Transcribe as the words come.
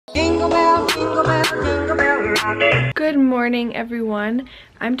Good morning, everyone.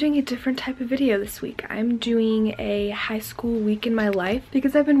 I'm doing a different type of video this week. I'm doing a high school week in my life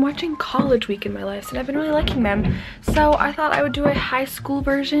because I've been watching College Week in my life and I've been really liking them. So I thought I would do a high school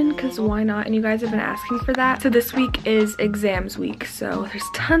version because why not? And you guys have been asking for that. So this week is exams week. So there's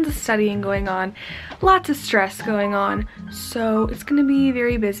tons of studying going on, lots of stress going on. So it's gonna be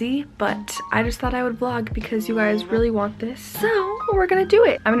very busy, but I just thought I would vlog because you guys really want this. So we're gonna do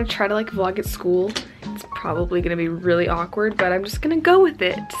it. I'm gonna try to like vlog at school. It's probably gonna be really awkward, but I'm just gonna go with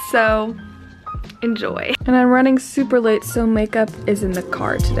it. So enjoy. And I'm running super late, so makeup is in the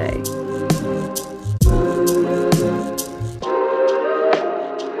car today.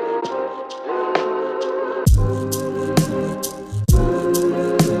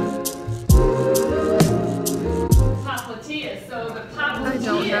 I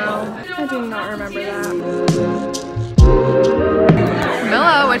don't know. I do not remember that.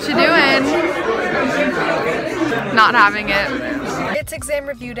 Milla, what you doing? Not having it. It's exam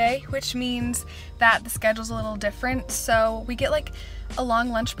review day, which means that the schedule's a little different. So we get like a long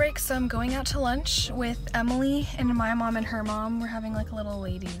lunch break. So I'm going out to lunch with Emily and my mom and her mom. We're having like a little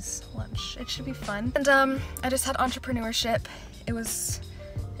ladies lunch. It should be fun. And I just had entrepreneurship. It was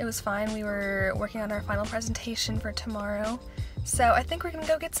fine. We were working on our final presentation for tomorrow. So I think we're gonna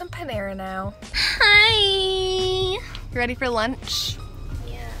go get some Panera now. Hi! You ready for lunch?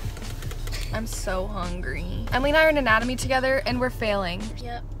 Yeah. I'm so hungry. Emily and I are in anatomy together and we're failing.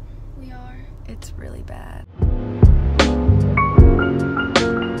 Yep, we are. It's really bad.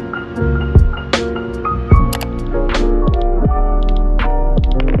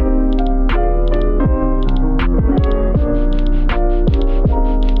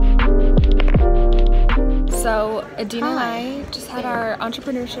 So Adina and I just had our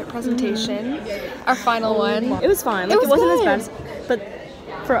entrepreneurship presentation, our final one. It was fun. Like, it wasn't good. as bad, but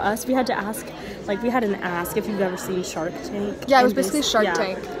for us, we had to ask. Like, we had an ask if you've ever seen Shark Tank. Yeah, it was basically Shark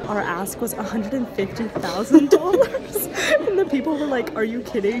Tank. Our ask was $150,000, and the people were like, "Are you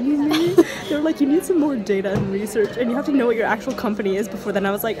kidding me?" They were like, "You need some more data and research, and you have to know what your actual company is before then."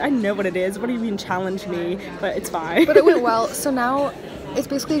 I was like, "I know what it is. What do you mean challenge me?" But it's fine. But it went well. So now it's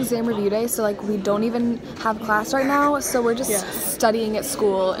basically exam review day, so like we don't even have class right now, so we're just studying at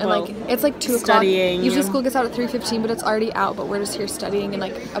school, and like it's like 2 o'clock. Usually school gets out at 3:15, but it's already out, but we're just here studying, and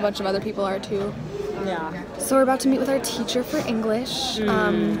like a bunch of other people are too. Yeah. So we're about to meet with our teacher for English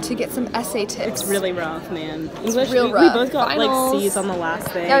to get some essay tips. It's really rough, man. English, real rough. We both got Finals. like C's on the last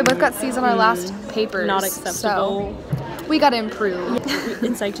thing. Yeah, we both got C's on our last papers. Not acceptable. So we gotta improve.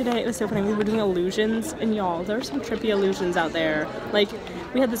 In psych today, it was so funny. We were doing illusions, and y'all, there were some trippy illusions out there. Like,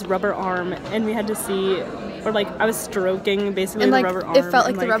 we had this rubber arm, and we had to see, or like, I was stroking basically and, like, the rubber arm. it felt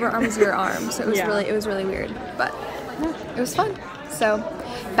like the rubber arm was your arm, so it was it was really weird, but it was fun. So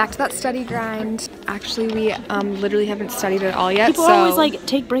back to that study grind. Actually, we literally haven't studied at all yet. People are always like,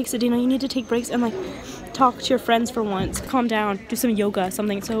 take breaks, Adina. You need to take breaks and like talk to your friends for once. Calm down. Do some yoga,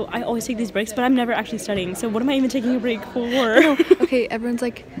 something. So I always take these breaks, but I'm never actually studying. So what am I even taking a break for? Okay, everyone's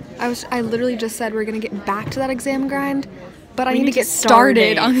like, I literally just said we're gonna get back to that exam grind, but I need to get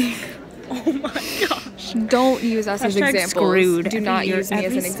started on the. Oh my gosh. Don't use us as examples. Screwed. Do not use me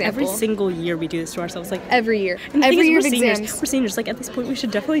as an example. Every single year we do this to ourselves. Like every year. And every year we're of seniors. exams. We're seniors. Like at this point we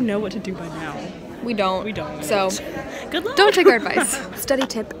should definitely know what to do by now. We don't. We don't. So good luck. Don't take our advice. Study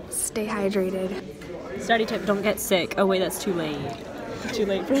tip, stay hydrated. Study tip, don't get sick. Oh wait, that's too late. Too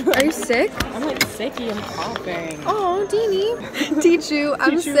late for that. Are you sick? I'm like sicky, I'm coughing. Oh, Deanie. Teach you,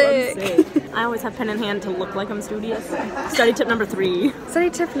 I'm sick. I always have pen in hand to look like I'm studious. Study tip number 3.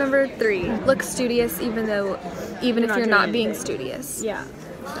 Study tip number 3. Look studious even if you're not being studious. Yeah.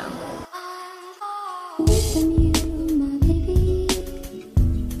 So.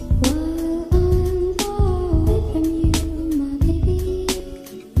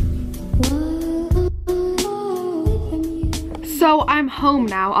 So I'm home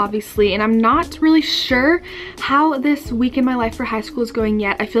now, obviously, and I'm not really sure how this week in my life for high school is going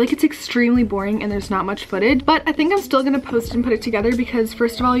yet. I feel like it's extremely boring and there's not much footage, but I think I'm still gonna post and put it together because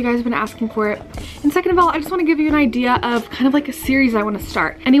first of all, you guys have been asking for it. And second of all, I just wanna give you an idea of kind of like a series I wanna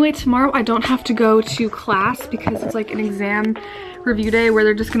start. Anyway, tomorrow I don't have to go to class because it's like an exam review day where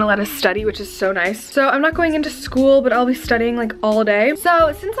they're just gonna let us study, which is so nice. So I'm not going into school, but I'll be studying like all day.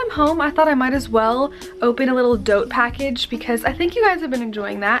 So since I'm home, I thought I might as well open a little dote package because I think you guys have been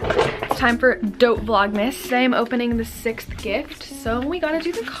enjoying that. It's time for dote vlogmas. Today I'm opening the 6th gift. So we gotta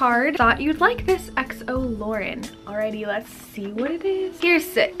do the card. Thought you'd like this, XO Lauren. Alrighty, let's see what it is. Here's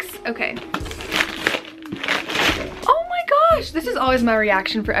 6, okay. Oh my gosh, this is always my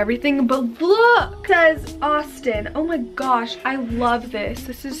reaction for everything, but look, it says Austin. Oh my gosh, I love this.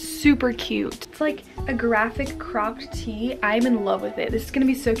 This is super cute. It's like a graphic cropped tee. I'm in love with it. This is gonna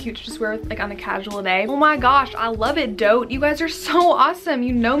be so cute to just wear like on a casual day. Oh my gosh, I love it, Dote. You guys are so awesome.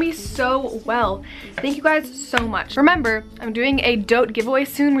 You know me so well. Thank you guys so much. Remember, I'm doing a Dote giveaway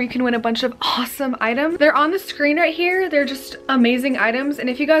soon where you can win a bunch of awesome items. They're on the screen right here. They're just amazing items, and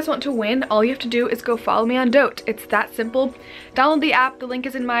if you guys want to win, all you have to do is go follow me on Dote. It's that simple. Download the app, the link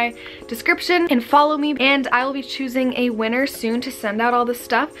is in my description, and follow me, and I will be choosing a winner soon to send out all this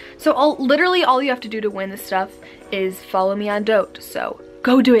stuff. So literally all you have to do to win this stuff is follow me on Dote, so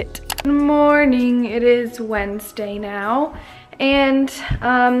go do it. Good morning, it is Wednesday now, and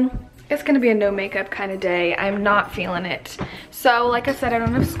it's gonna be a no makeup kind of day. I'm not feeling it. So like I said, I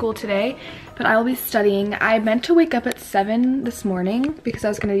don't have school today, but I will be studying. I meant to wake up at 7 this morning because I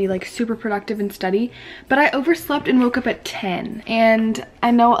was gonna be like super productive and study, but I overslept and woke up at 10. And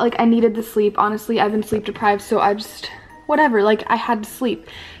I know like I needed the sleep. Honestly, I've been sleep deprived, so I just, whatever, like I had to sleep.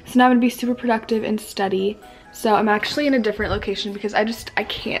 So now I'm gonna be super productive and study. So I'm actually in a different location because I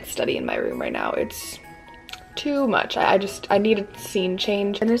can't study in my room right now. It's too much. I need a scene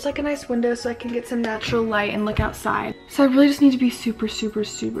change, and there's like a nice window so I can get some natural light and look outside. So I really just need to be super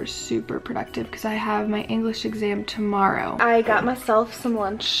productive because I have my English exam tomorrow. I got myself some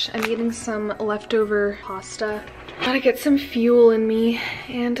lunch. I'm eating some leftover pasta. Gotta get some fuel in me,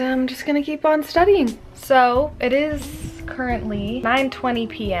 and I'm just gonna keep on studying. So it is currently 9:20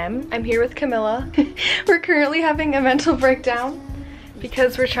 p.m. I'm here with Camilla. We're currently having a mental breakdown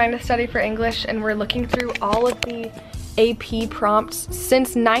because we're trying to study for English, and we're looking through all of the AP prompts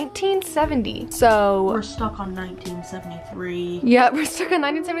since 1970. So we're stuck on 1973. Yeah, we're stuck on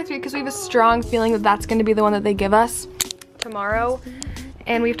 1973 because we have a strong feeling that that's going to be the one that they give us tomorrow.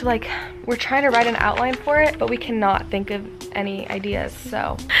 And we have to we're trying to write an outline for it, but we cannot think of any ideas.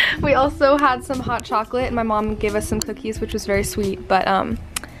 So we also had some hot chocolate, and my mom gave us some cookies, which was very sweet. But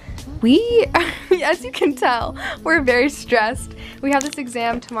we, as you can tell, we're very stressed. We have this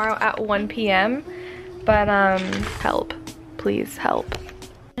exam tomorrow at 1 p.m. But help, please help.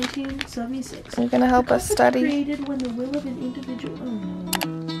 1976. You're gonna help us study. Created when the will of an individual.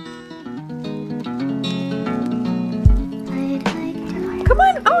 Come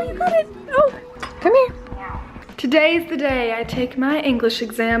on! Oh, you got it! Oh, come here. Today's the day I take my English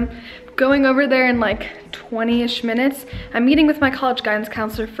exam. Going over there in like 20-ish minutes. I'm meeting with my college guidance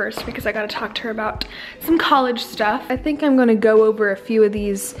counselor first because I gotta talk to her about some college stuff. I think I'm gonna go over a few of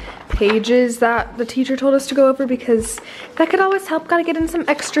these pages that the teacher told us to go over because that could always help. Gotta get in some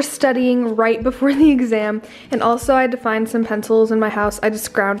extra studying right before the exam. And also I had to find some pencils in my house. I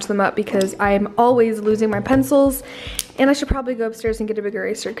just scrounged them up because I'm always losing my pencils, and I should probably go upstairs and get a big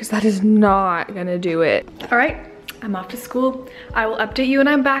eraser because that is not gonna do it. All right, I'm off to school. I will update you when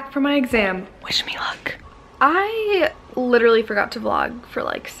I'm back from my exam. Wish me luck. I literally forgot to vlog for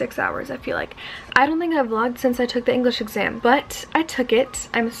like 6 hours, I feel like. I don't think I've vlogged since I took the English exam, but I took it.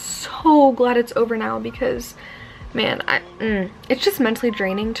 I'm so glad it's over now because, man, it's just mentally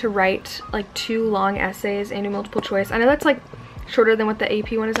draining to write like 2 long essays and do multiple choice. I know that's like shorter than what the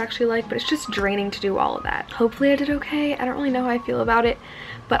AP one is actually like, but it's just draining to do all of that. Hopefully I did okay. I don't really know how I feel about it,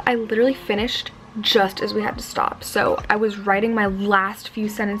 but I literally finished just as we had to stop. So I was writing my last few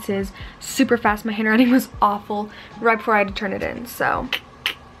sentences super fast. My handwriting was awful right before I had to turn it in, so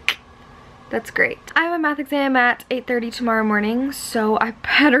that's great. I have a math exam at 8:30 tomorrow morning, so I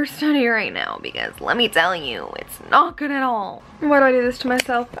better study right now because let me tell you, it's not good at all. Why do I do this to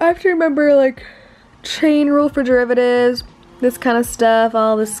myself? I have to remember like chain rule for derivatives, this kind of stuff,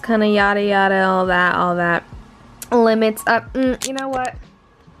 all this kind of yada yada, all that. Limits up, you know what?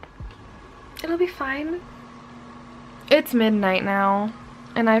 It'll be fine. It's midnight now,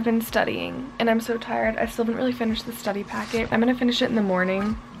 and I've been studying, and I'm so tired. I still haven't really finished the study packet. I'm gonna finish it in the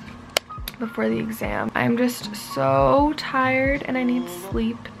morning before the exam. I'm just so tired, and I need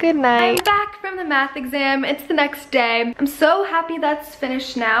sleep. Good night. I'm back from the math exam. It's the next day. I'm so happy that's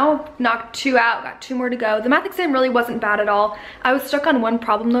finished now. Knocked 2 out, got 2 more to go. The math exam really wasn't bad at all. I was stuck on one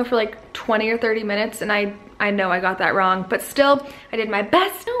problem though for like 20 or 30 minutes, and I know I got that wrong, but still, I did my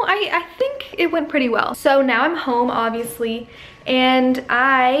best. No, I think it went pretty well. So now I'm home, obviously, and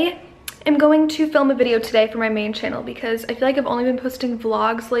I am going to film a video today for my main channel because I feel like I've only been posting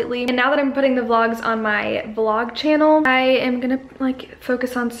vlogs lately. And now that I'm putting the vlogs on my vlog channel, I am gonna like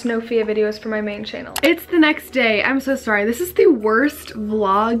focus on Snowfia videos for my main channel. It's the next day. I'm so sorry. This is the worst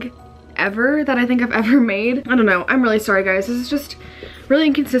vlog ever that I think I've ever made. I don't know. I'm really sorry, guys. This is just really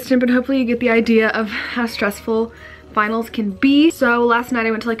inconsistent, but hopefully you get the idea of how stressful finals can be. So last night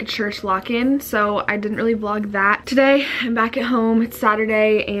I went to like a church lock-in, so I didn't really vlog that. Today I'm back at home. It's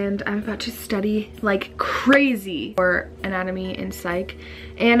Saturday and I'm about to study like crazy for anatomy and psych.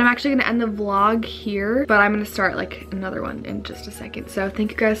 And I'm actually gonna end the vlog here, but I'm gonna start like another one in just a second. So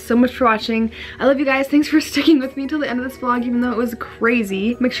thank you guys so much for watching. I love you guys. Thanks for sticking with me till the end of this vlog, even though it was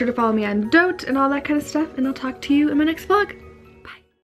crazy. Make sure to follow me on Dote and all that kind of stuff, and I'll talk to you in my next vlog.